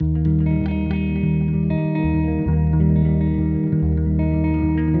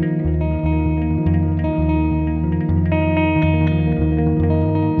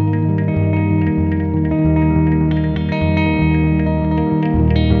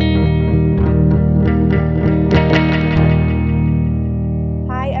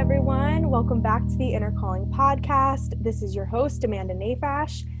Storytelling Podcast. This is your host, Amanda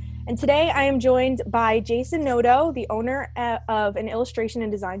Nafash. And today I am joined by Jason Noto, the owner of an illustration and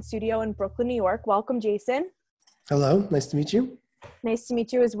design studio in Brooklyn, New York. Welcome, Jason. Hello, nice to meet you. Nice to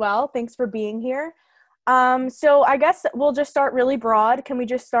meet you as well. Thanks for being here. So I guess we'll just start really broad. Can we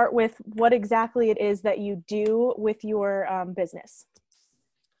just start with what exactly it is that you do with your business?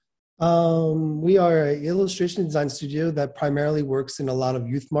 We are an illustration design studio that primarily works in a lot of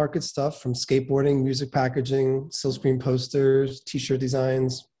youth market stuff, from skateboarding, music packaging, silkscreen posters, t-shirt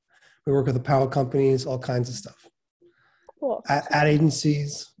designs. We work with apparel companies, all kinds of stuff. Cool. Ad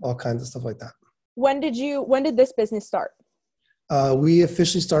agencies, all kinds of stuff like that. When did this business start? We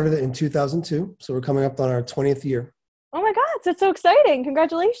officially started it in 2002, so we're coming up on our 20th year. Oh my God, that's so exciting.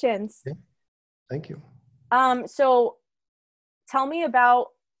 Congratulations. Yeah. Thank you. So tell me about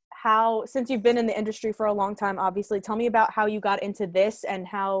how, since you've been in the industry for a long time, obviously, tell me about how you got into this and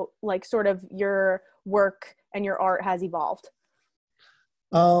how, like, sort of your work and your art has evolved.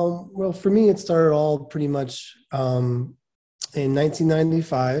 Well, for me, it started all pretty much in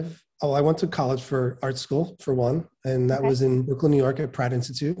 1995. I went to college for art school, for one, and that was in Brooklyn, New York at Pratt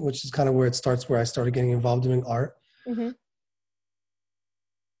Institute, which is kind of where it starts, where I started getting involved doing art. Mm-hmm.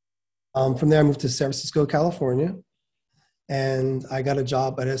 From there, I moved to San Francisco, California, and I got a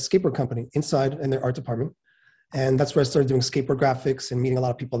job at a skateboard company inside in their art department. And that's where I started doing skateboard graphics and meeting a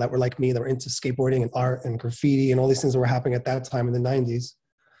lot of people that were like me, that were into skateboarding and art and graffiti and all these things that were happening at that time in the 90s.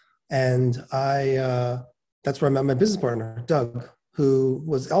 And that's where I met my business partner, Doug, who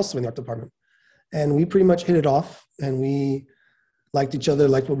was also in the art department. And we pretty much hit it off, and we liked each other,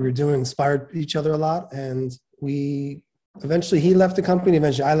 liked what we were doing, inspired each other a lot. And eventually he left the company,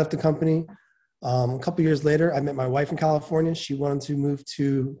 eventually I left the company. A couple of years later, I met my wife in California. She wanted to move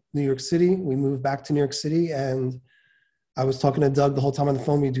to New York City. We moved back to New York City, and I was talking to Doug the whole time on the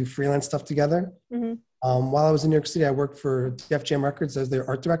phone. We do freelance stuff together. Mm-hmm. While I was in New York City, I worked for Def Jam Records as their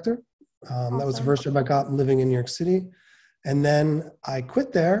art director. Awesome. That was the first job I got living in New York City. And then I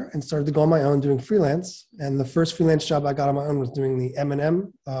quit there and started to go on my own doing freelance. And the first freelance job I got on my own was doing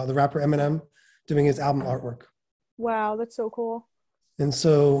the rapper Eminem, doing his album artwork. Wow, that's so cool. And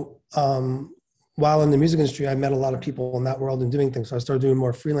so while in the music industry, I met a lot of people in that world and doing things. So I started doing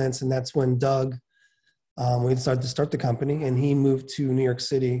more freelance, and that's when Doug, we decided to start the company, and he moved to New York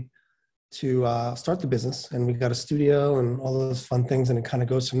City to start the business. And we got a studio and all those fun things, and it kind of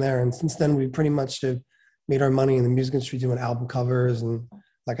goes from there. And since then, we pretty much have made our money in the music industry doing album covers and,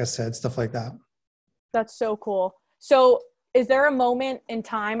 like I said, stuff like that. That's so cool. So is there a moment in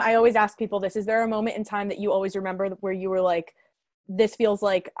time, I always ask people this, is there a moment in time that you always remember where you were like, this feels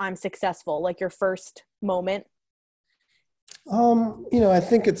like I'm successful, like your first moment? I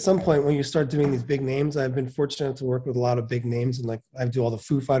think at some point when you start doing these big names, I've been fortunate to work with a lot of big names, and like I do all the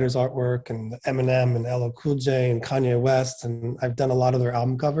Foo Fighters artwork and Eminem and LL Cool J and Kanye West, and I've done a lot of their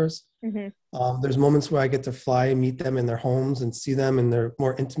album covers. Mm-hmm. There's moments where I get to fly and meet them in their homes and see them in their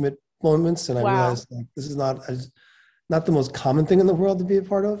more intimate moments, and I realize like, this is not the most common thing in the world to be a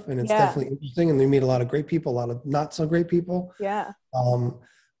part of, and it's definitely interesting, and we meet a lot of great people, a lot of not so great people. Yeah.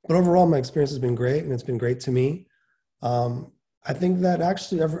 But overall, my experience has been great, and it's been great to me. I think that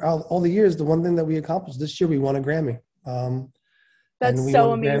actually all the years, the one thing that we accomplished this year, we won a Grammy. That's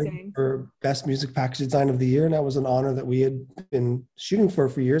so amazing. For Best Music Package Design of the Year, and that was an honor that we had been shooting for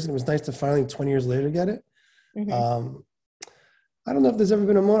years, and it was nice to finally, 20 years later, get it. Mm-hmm. I don't know if there's ever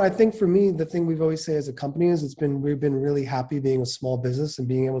been a moment. I think for me, the thing we've always said as a company is we've been really happy being a small business and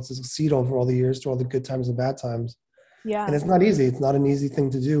being able to succeed over all the years through all the good times and bad times. Yeah. And it's not easy. It's not an easy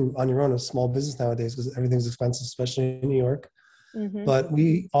thing to do on your own, a small business nowadays, because everything's expensive, especially in New York. Mm-hmm. But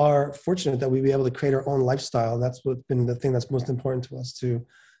we are fortunate that we be able to create our own lifestyle. And that's what's been the thing that's most important to us, to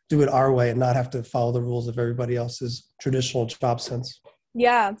do it our way and not have to follow the rules of everybody else's traditional job sense.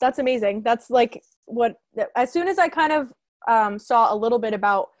 Yeah, that's amazing. That's like as soon as I kind of saw a little bit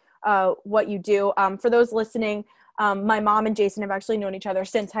about what you do, for those listening, my mom and Jason have actually known each other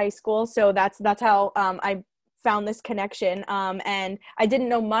since high school. So that's how I found this connection. And I didn't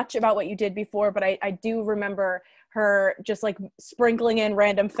know much about what you did before, but I do remember her just like sprinkling in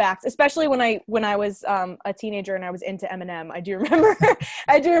random facts, especially when I was a teenager and I was into Eminem. I do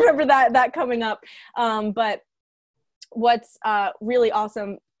remember that coming up. But what's really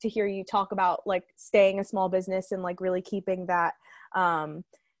awesome to hear you talk about, like staying a small business and like really keeping that,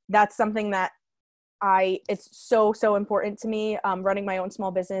 that's something that it's so important to me. Running my own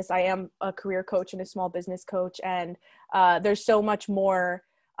small business. I am a career coach and a small business coach. And there's so much more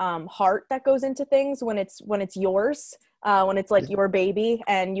heart that goes into things when it's yours. when it's like your baby,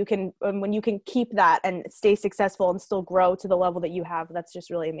 and you can, when you can keep that and stay successful and still grow to the level that you have, that's just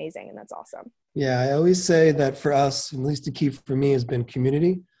really amazing. And that's awesome. Yeah, I always say that for us, at least the key for me has been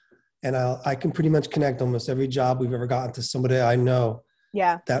community. And I can pretty much connect almost every job we've ever gotten to somebody I know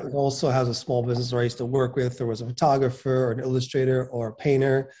Yeah. that also has a small business where I used to work with. There was a photographer or an illustrator or a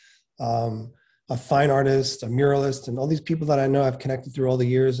painter, um, a fine artist, a muralist, and all these people that I know I've connected through all the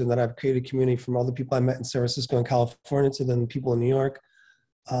years, and that I've created community from all the people I met in San Francisco and California to then people in New York.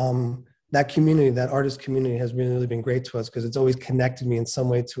 That community, that artist community has really been great to us because it's always connected me in some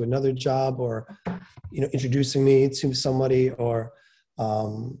way to another job, or, introducing me to somebody, or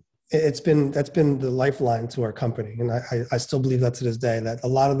um, that's been the lifeline to our company. And I still believe that to this day, that a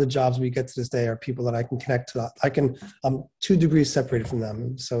lot of the jobs we get to this day are people that I can connect to. I'm 2 degrees separated from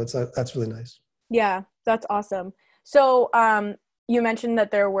them. So that's really nice. Yeah, that's awesome. So, you mentioned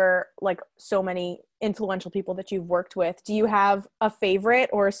that there were like so many influential people that you've worked with. Do you have a favorite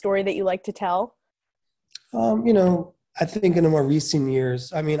or a story that you like to tell? I think in the more recent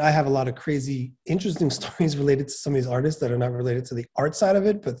years, I mean, I have a lot of crazy, interesting stories related to some of these artists that are not related to the art side of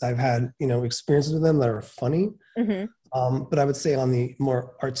it, but I've had, experiences with them that are funny. Mm-hmm. But I would say on the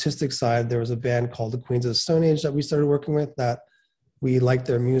more artistic side, there was a band called the Queens of the Stone Age that we started working with that we liked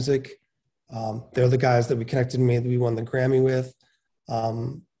their music. They're the guys that we connected and made, that we won the Grammy with.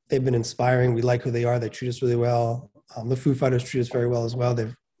 They've been inspiring. We like who they are. They treat us really well. The Foo Fighters treat us very well as well.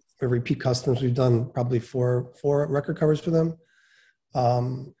 We're repeat customers. We've done probably four record covers for them.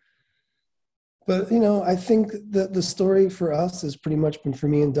 Um, but I think that the story for us has pretty much been for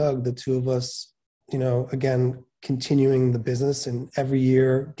me and Doug, the two of us, again, continuing the business and every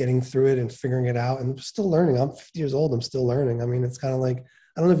year getting through it and figuring it out, and still learning. I'm 50 years old. I'm still learning. I mean, it's kind of like,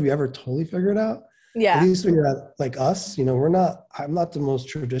 I don't know if you ever totally figure it out. At Yeah. least when you're at like us, I'm not the most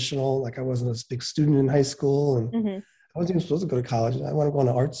traditional, like I wasn't a big student in high school, and Mm-hmm. I wasn't even supposed to go to college. I want to go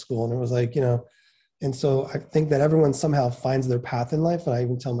into art school. And it was like, and so I think that everyone somehow finds their path in life. And I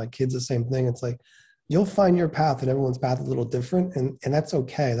even tell my kids the same thing. It's like, you'll find your path, and everyone's path is a little different. And that's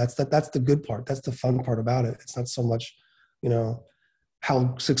okay. That's the good part. That's the fun part about it. It's not so much, you know,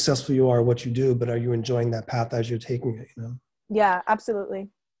 how successful you are, what you do, but are you enjoying that path as you're taking it? Yeah, absolutely.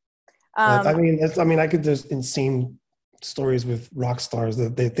 But Um, I could, there's insane stories with rock stars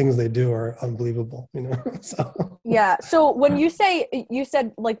that things they do are unbelievable. So. yeah. So when you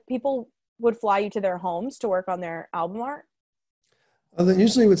said like people would fly you to their homes to work on their album art. Well, then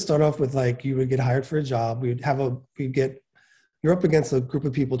usually it would start off with like you would get hired for a job. You're up against a group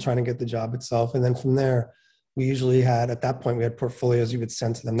of people trying to get the job itself, and then from there, we usually had at that point we had portfolios you would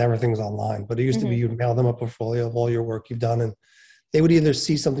send to them. Everything's online, but it used to be Mm-hmm. you'd mail them a portfolio of all your work you've done, and they would either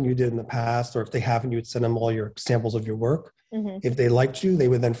see something you did in the past, or if they haven't, you would send them all your samples of your work. Mm-hmm. If they liked you, they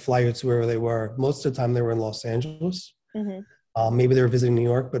would then fly you to wherever they were. Most of the time, they were in Los Angeles. Mm-hmm. Maybe they were visiting New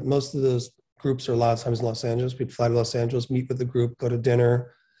York, but most of those groups are a lot of times in Los Angeles. We'd fly to Los Angeles, meet with the group, go to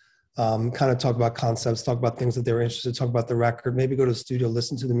dinner, kind of talk about concepts, talk about things that they were interested in, talk about the record, maybe go to the studio,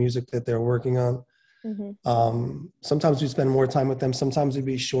 listen to the music that they're working on. Mm-hmm. Sometimes we spend more time with them. Sometimes it'd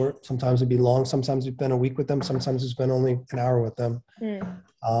be short. Sometimes it'd be long. Sometimes we spend a week with them. Sometimes we spend only an hour with them. Mm.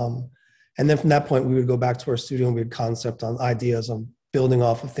 Um, and then from that point, we would go back to our studio and we'd concept on ideas on building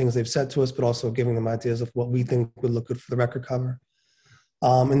off of things they've said to us, but also giving them ideas of what we think would look good for the record cover.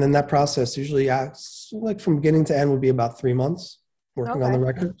 And then that process usually acts like from beginning to end would be about 3 months working on the Okay.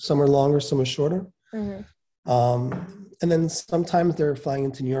 record. Some are longer, some are shorter. Mm-hmm. And then sometimes they're flying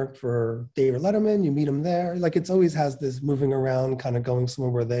into New York for David Letterman. You meet them there. Like it's always has this moving around, kind of going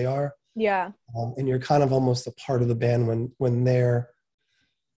somewhere where they are. Yeah. And you're kind of almost a part of the band when you're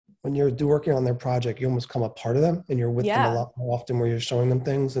working on their project, you almost become a part of them, and you're with them a Yeah. lot more often where you're showing them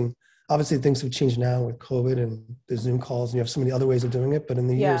things. And obviously things have changed now with COVID and the Zoom calls, and you have so many other ways of doing it. But in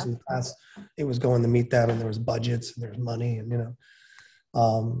the years Yeah. in the past, it was going to meet them, and there was budgets and there's money, and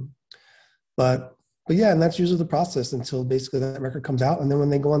um, but yeah, and that's usually the process until basically that record comes out. And then when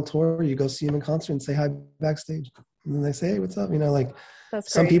they go on tour, you go see them in concert and say hi backstage. And then they say, hey, what's up? Like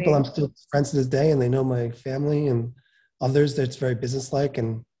That's some people crazy. I'm still friends to this day and they know my family, and others that's very businesslike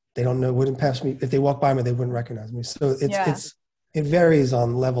and they don't know, wouldn't pass me. If they walk by me, they wouldn't recognize me. So Yeah. it varies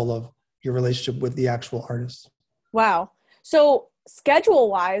on level of your relationship with the actual artist. Wow. So schedule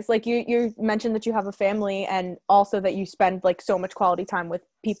wise, like you mentioned that you have a family and also that you spend like so much quality time with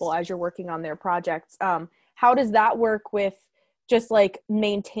people as you're working on their projects. How does that work with just like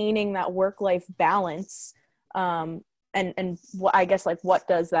maintaining that work-life balance? And what, I guess, like what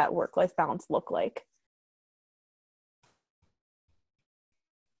does that work-life balance look like?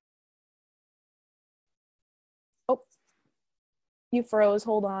 Oh, you froze.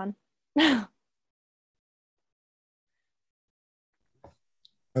 Hold on.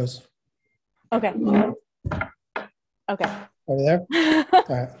 Rose, Okay. Okay. over there. All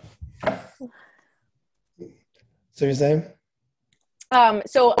right. So you're saying?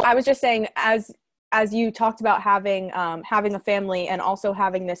 So I was just saying, as you talked about having having a family and also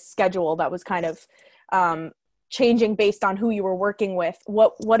having this schedule that was kind of changing based on who you were working with,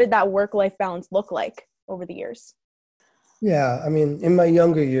 what did that work-life balance look like over the years? Yeah, I mean, in my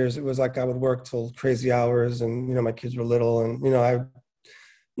younger years, it was like I would work till crazy hours, and my kids were little, and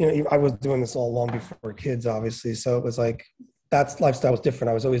I was doing this all long before kids, obviously. So it was like that lifestyle was different.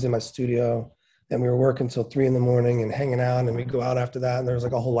 I was always in my studio, and we were working till 3 in the morning and hanging out, and we'd go out after that. And there was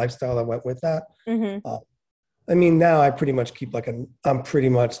like a whole lifestyle that went with that. Mm-hmm. Uh, I mean, now I pretty much keep I'm pretty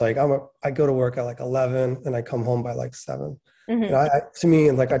much like I go to work at like 11 and I come home by like 7. Mm-hmm. To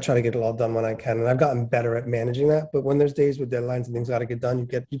me, like I try to get it all done when I can, and I've gotten better at managing that. But when there's days with deadlines and things got to get done,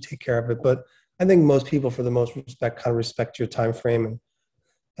 you take care of it. But I think most people, for the most respect, kind of respect your time frame. And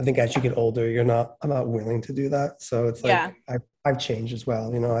I think as you get older, I'm not willing to do that. So it's Yeah. like I've changed as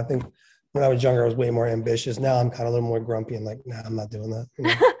well. I think when I was younger, I was way more ambitious. Now I'm kind of a little more grumpy and like, nah, I'm not doing that.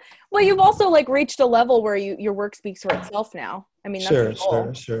 Well, you've also like reached a level where your work speaks for itself now. I mean, that's the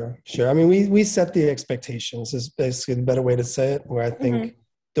goal. Sure. I mean, we set the expectations is basically the better way to say it, where I Mm-hmm. think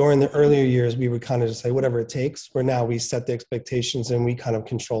during the earlier years, we would kind of just say whatever it takes, where now we set the expectations and we kind of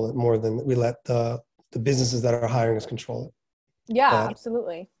control it more than we let the businesses that are hiring us control it. Yeah, But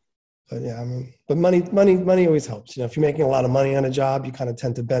absolutely. yeah, I mean, but money always helps. If you're making a lot of money on a job, you kind of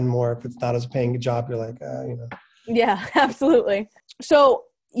tend to bend more. If it's not as paying a job, you're like, Yeah, absolutely. So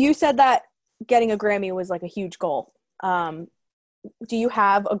you said that getting a Grammy was like a huge goal. Do you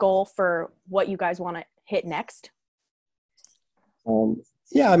have a goal for what you guys want to hit next?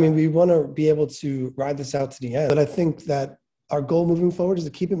 Yeah, I mean, we want to be able to ride this out to the end. But I think that our goal moving forward is to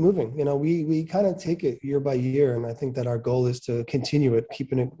keep it moving. We kind of take it year by year, and I think that our goal is to continue it,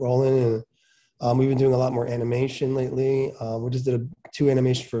 keeping it rolling. And we've been doing a lot more animation lately. We just did 2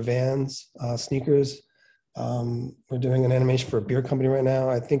 animations for Vans, sneakers. We're doing an animation for a beer company right now.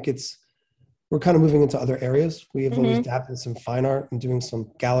 I think we're kind of moving into other areas. We have always Mm-hmm. dabbed in some fine art and doing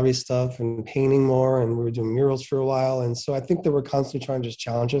some gallery stuff and painting more, and we were doing murals for a while. And so I think that we're constantly trying to just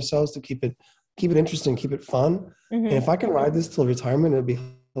challenge ourselves to keep it interesting, keep it fun. And Mm-hmm. if I can ride this till retirement, it'd be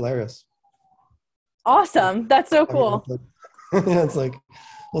hilarious. Awesome. That's so I mean, cool. it's like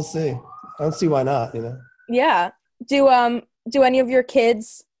we'll see. I don't see why not. Yeah. Do any of your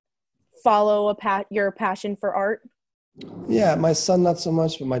kids follow your passion for art? Yeah, my son not so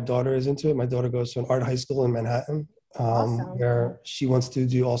much, but my daughter is into it. My daughter goes to an art high school in Manhattan, Awesome. where she wants to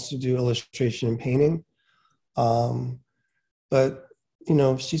do illustration and painting. Um, but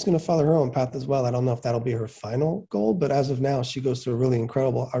she's going to follow her own path as well. I don't know if that'll be her final goal, but as of now, she goes to a really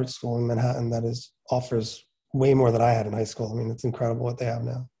incredible art school in Manhattan that offers way more than I had in high school. I mean, it's incredible what they have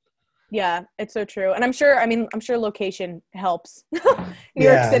now. Yeah, it's so true. And I'm sure location helps. New York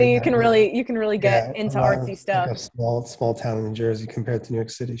Yeah, City, you can really get yeah. into I'm not artsy like stuff. a small town in New Jersey compared to New York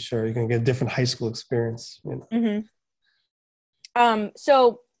City. Sure, you're going to get a different high school experience. Mm-hmm.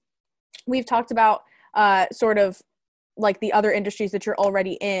 So we've talked about sort of like the other industries that you're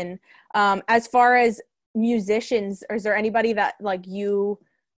already in. As far as musicians, is there anybody that like you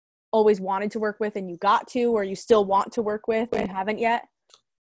always wanted to work with and you got to, or you still want to work with and haven't yet?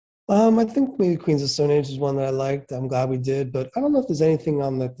 I think maybe Queens of Stone Age is one that I liked. I'm glad we did, but I don't know if there's anything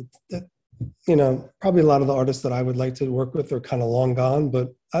on that probably a lot of the artists that I would like to work with are kind of long gone,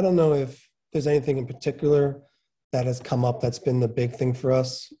 but I don't know if there's anything in particular that has come up that's been the big thing for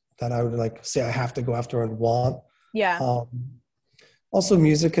us that I would like say I have to go after and want. Yeah. Um, Also,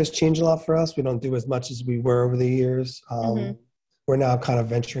 music has changed a lot for us. We don't do as much as we were over the years. Mm-hmm. We're now kind of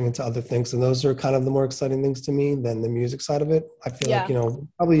venturing into other things, and those are kind of the more exciting things to me than the music side of it. I feel like, Yeah.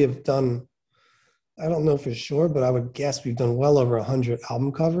 probably have done, I don't know for sure, but I would guess we've done well over 100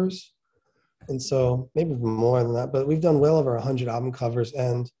 album covers. And so maybe more than that, but we've done well over 100 album covers.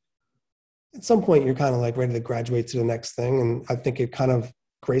 And at some point, you're kind of like ready to graduate to the next thing. And I think it kind of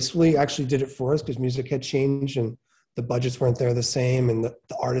gracefully actually did it for us because music had changed and the budgets weren't there the same, and the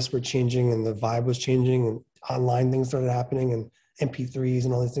artists were changing and the vibe was changing, and online things started happening and MP3s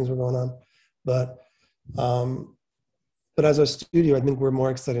and all these things were going on. But as a studio, I think we're more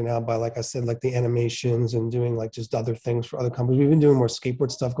excited now by, like I said, like the animations and doing like just other things for other companies. We've been doing more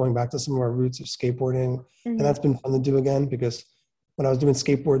skateboard stuff, going back to some of our roots of skateboarding. And Mm-hmm. that's been fun to do again, because when I was doing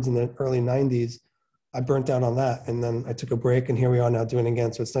skateboards in the early 90s, I burnt out on that. And then I took a break, and here we are now doing it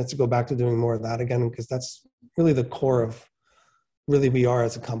again. So it's nice to go back to doing more of that again, because that's really the core of really we are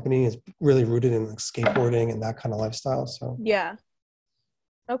as a company, is really rooted in like skateboarding and that kind of lifestyle. So Yeah.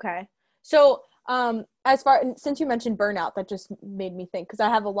 Okay. So Since you mentioned burnout, that just made me think, because I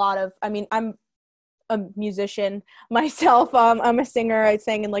have I'm a musician myself. I'm a singer. I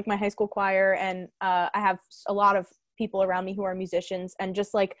sang in like my high school choir, and I have a lot of people around me who are musicians, and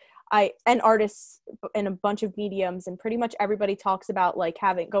just like and artists in a bunch of mediums, and pretty much everybody talks about like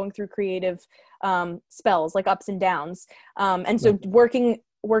going through creative spells, like ups and downs. And so working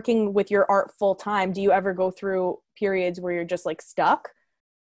with your art full time, do you ever go through periods where you're just like stuck?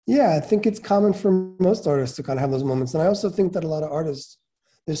 Yeah, I think it's common for most artists to kind of have those moments. And I also think that a lot of artists,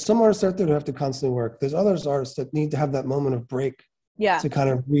 there's some artists out there who have to constantly work. There's others artists that need to have that moment of break Yeah. to kind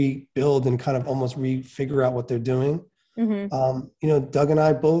of rebuild and kind of almost figure out what they're doing. Mm-hmm. Doug and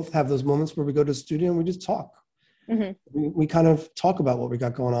I both have those moments where we go to the studio and we just talk. Mm-hmm. We kind of talk about what we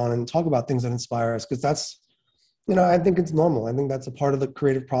got going on and talk about things that inspire us, because that's, I think it's normal. I think that's a part of the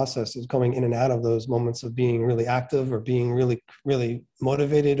creative process, is going in and out of those moments of being really active or being really, really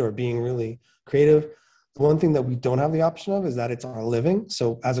motivated or being really creative. The one thing that we don't have the option of is that it's our living.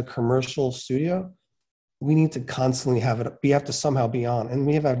 So as a commercial studio, we need to constantly have it. We have to somehow be on, and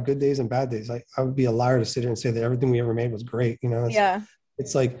we have had good days and bad days. I would be a liar to sit here and say that everything we ever made was great.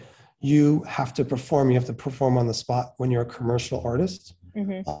 It's like, you have to perform. You have to perform on the spot when you're a commercial artist.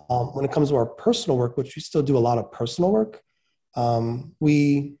 Mm-hmm. When it comes to our personal work, which we still do a lot of personal work,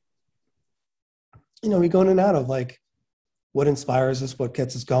 we go in and out of like what inspires us, what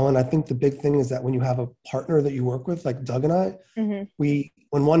gets us going. I think the big thing is that when you have a partner that you work with, like Doug and I, Mm-hmm.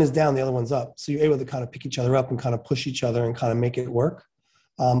 when one is down, the other one's up. So you're able to kind of pick each other up and kind of push each other and kind of make it work.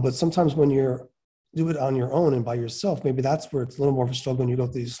 But sometimes when you do it on your own and by yourself, maybe that's where it's a little more of a struggle when you go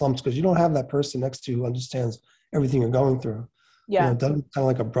through these slumps, because you don't have that person next to you who understands everything you're going through. Yeah. Doug's kind of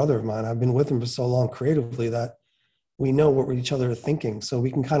like a brother of mine. I've been with him for so long creatively that we know what each other are thinking. So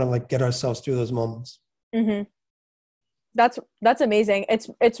we can kind of like get ourselves through those moments. Mm-hmm. That's amazing.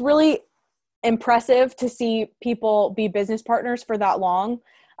 It's really impressive to see people be business partners for that long,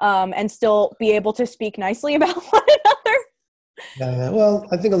 and still be able to speak nicely about one another. Yeah. Well,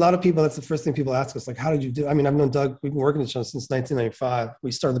 I think a lot of people, that's the first thing people ask us, like, how did you do? I mean, I've known Doug, we've been working together since 1995.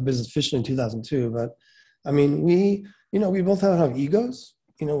 We started the business fishing in 2002, but I mean, we both have egos.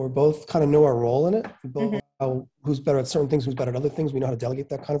 We're both kind of know our role in it. We both Mm-hmm. know who's better at certain things, who's better at other things. We know how to delegate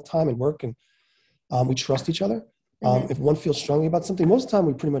that kind of time and work, and we trust each other. Mm-hmm. If one feels strongly about something, most of the time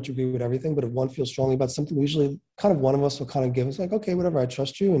we pretty much agree with everything, but if one feels strongly about something, we usually kind of one of us will kind of give us like, okay, whatever, I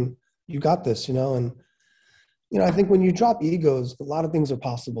trust you and you got this, and I think when you drop egos, a lot of things are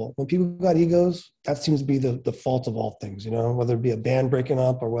possible. When people got egos, that seems to be the fault of all things, whether it be a band breaking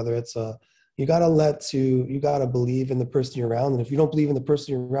up or whether it's you got to believe in the person you're around. And if you don't believe in the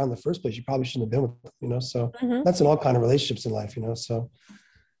person you're around in the first place, you probably shouldn't have been with them, so Mm-hmm. that's in all kind of relationships in life, so,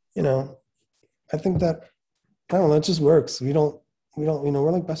 I think that, I don't know, it just works.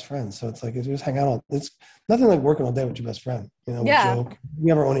 We're like best friends. So it's like, if you just hang out, it's nothing like working all day with your best friend, we Yeah. joke. We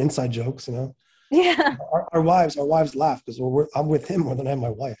have our own inside jokes, Yeah. Our wives laugh because I'm with him more than I have my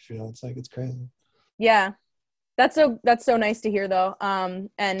wife. It's like, it's crazy. Yeah. That's so nice to hear, though.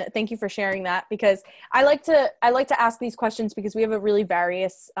 And thank you for sharing that, because I like to ask these questions because we have a really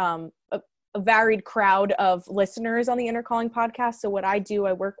a varied crowd of listeners on the Inner Calling podcast. So what I do,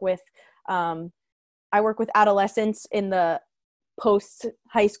 I work with adolescents in the post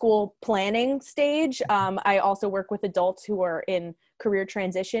high school planning stage. I also work with adults who are in career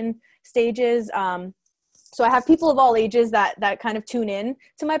transition stages. So I have people of all ages that kind of tune in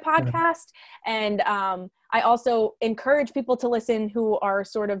to my podcast. And I also encourage people to listen who are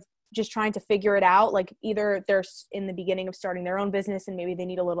sort of just trying to figure it out. Like either they're in the beginning of starting their own business and maybe they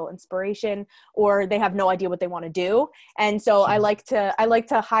need a little inspiration, or they have no idea what they want to do. And so I like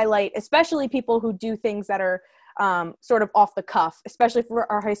to highlight, especially people who do things that are sort of off the cuff, especially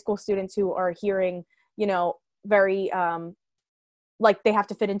for our high school students who are hearing, very like they have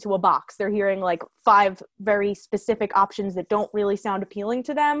to fit into a box. They're hearing like 5 very specific options that don't really sound appealing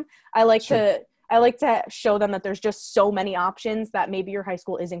to them. I like to show them that there's just so many options that maybe your high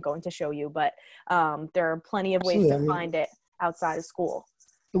school isn't going to show you, but there are plenty of ways to find it outside of school.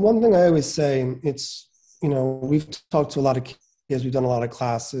 The one thing I always say, it's, we've talked to a lot of kids, we've done a lot of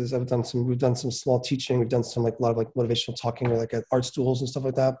classes, we've done some small teaching, we've done some like a lot of like motivational talking or like at art schools and stuff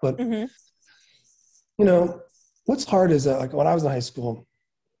like that. But, what's hard is that like when I was in high school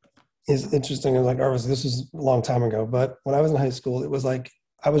is interesting. And like, this was a long time ago, but when I was in high school, it was like,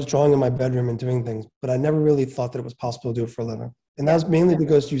 I was drawing in my bedroom and doing things, but I never really thought that it was possible to do it for a living. And that was mainly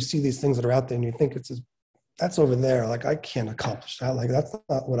because you see these things that are out there and you think that's over there. Like, I can't accomplish that. Like, that's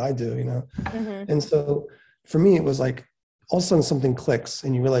not what I do, Mm-hmm. And so for me, it was like, all of a sudden something clicks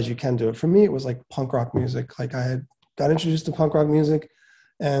and you realize you can do it. For me, it was like punk rock music. Like I had got introduced to punk rock music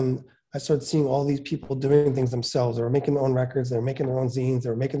and I started seeing all these people doing things themselves. They were making their own records. They were making their own zines. They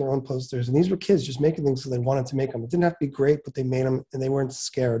were making their own posters. And these were kids just making things because they wanted to make them. It didn't have to be great, but they made them and they weren't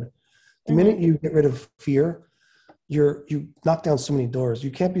scared. The minute you get rid of fear, you knock down so many doors.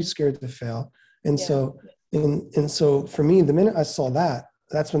 You can't be scared to fail. And so for me, the minute I saw that,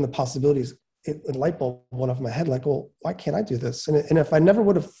 that's when the possibilities, it light bulb went off in my head, like, well, why can't I do this? And if I never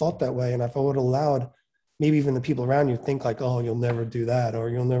would have thought that way, and if I would have allowed maybe even the people around you think like, oh, you'll never do that, or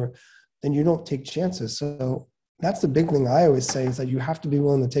you'll never, then you don't take chances. So that's the big thing I always say, is that you have to be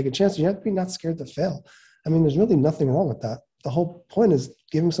willing to take a chance. You have to be not scared to fail. I mean, there's really nothing wrong with that. The whole point is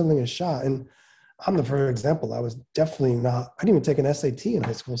giving something a shot. And I'm the first example. I was definitely not, I didn't even take an SAT in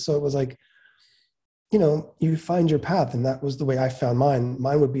high school. So it was like, you know, you find your path, and that was the way I found mine.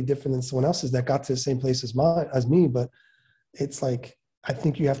 Mine would be different than someone else's that got to the same place as me, but it's like, I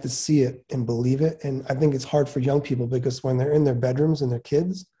think you have to see it and believe it. And I think it's hard for young people because when they're in their bedrooms and they're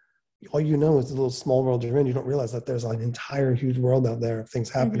kids, all you know is the little small world you're in. You don't realize that there's an entire huge world out there of things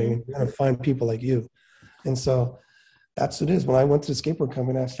happening, and you're going to find people like you. And so that's what it is. When I went to the skateboard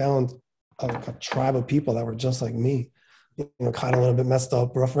company, I found a tribe of people that were just like me, you know, kind of a little bit messed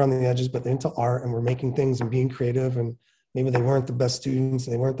up, rough around the edges, but they're into art and we're making things and being creative. And maybe they weren't the best students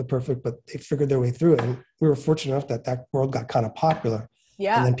and they weren't the perfect, but they figured their way through it. And we were fortunate enough that world got kind of popular.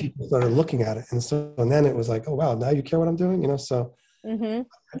 Yeah. And then people started looking at it. And then it was like, oh, wow, now you care what I'm doing, you know? So I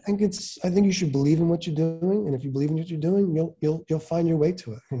think you should believe in what you're doing. And if you believe in what you're doing, you'll find your way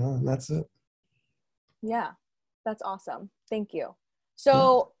to it, you know, and that's it. Yeah, that's awesome. Thank you.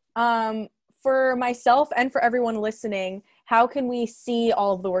 So, for myself and for everyone listening, how can we see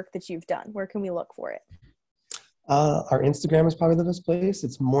all of the work that you've done? Where can we look for it? Our Instagram is probably the best place.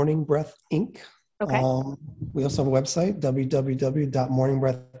 It's Morning Breath Inc. Okay. We also have a website,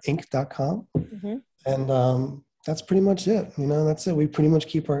 www.morningbreathinc.com. And that's pretty much it. You know, that's it. We pretty much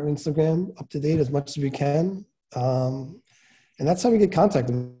keep our Instagram up to date as much as we can. And that's how we get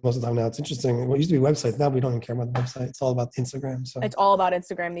contacted most of the time now. It's interesting. What used to be websites, now we don't even care about the website. It's all about Instagram. So it's all about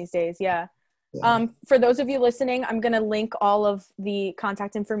Instagram these days. Yeah. For those of you listening, I'm going to link all of the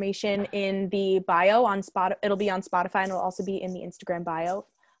contact information in the bio on Spotify. It'll be on Spotify and it'll also be in the Instagram bio.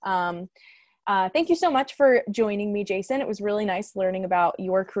 Thank you so much for joining me, Jason. It was really nice learning about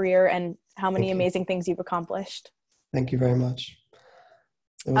your career and how many amazing things you've accomplished. Thank you very much.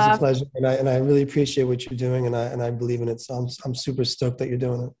 It was a pleasure. And I really appreciate what you're doing, and I believe in it. So I'm super stoked that you're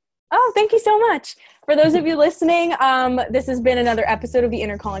doing it. Oh, thank you so much. For those of you listening, this has been another episode of the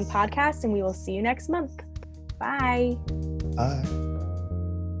Inner Calling podcast, and we will see you next month. Bye. Bye.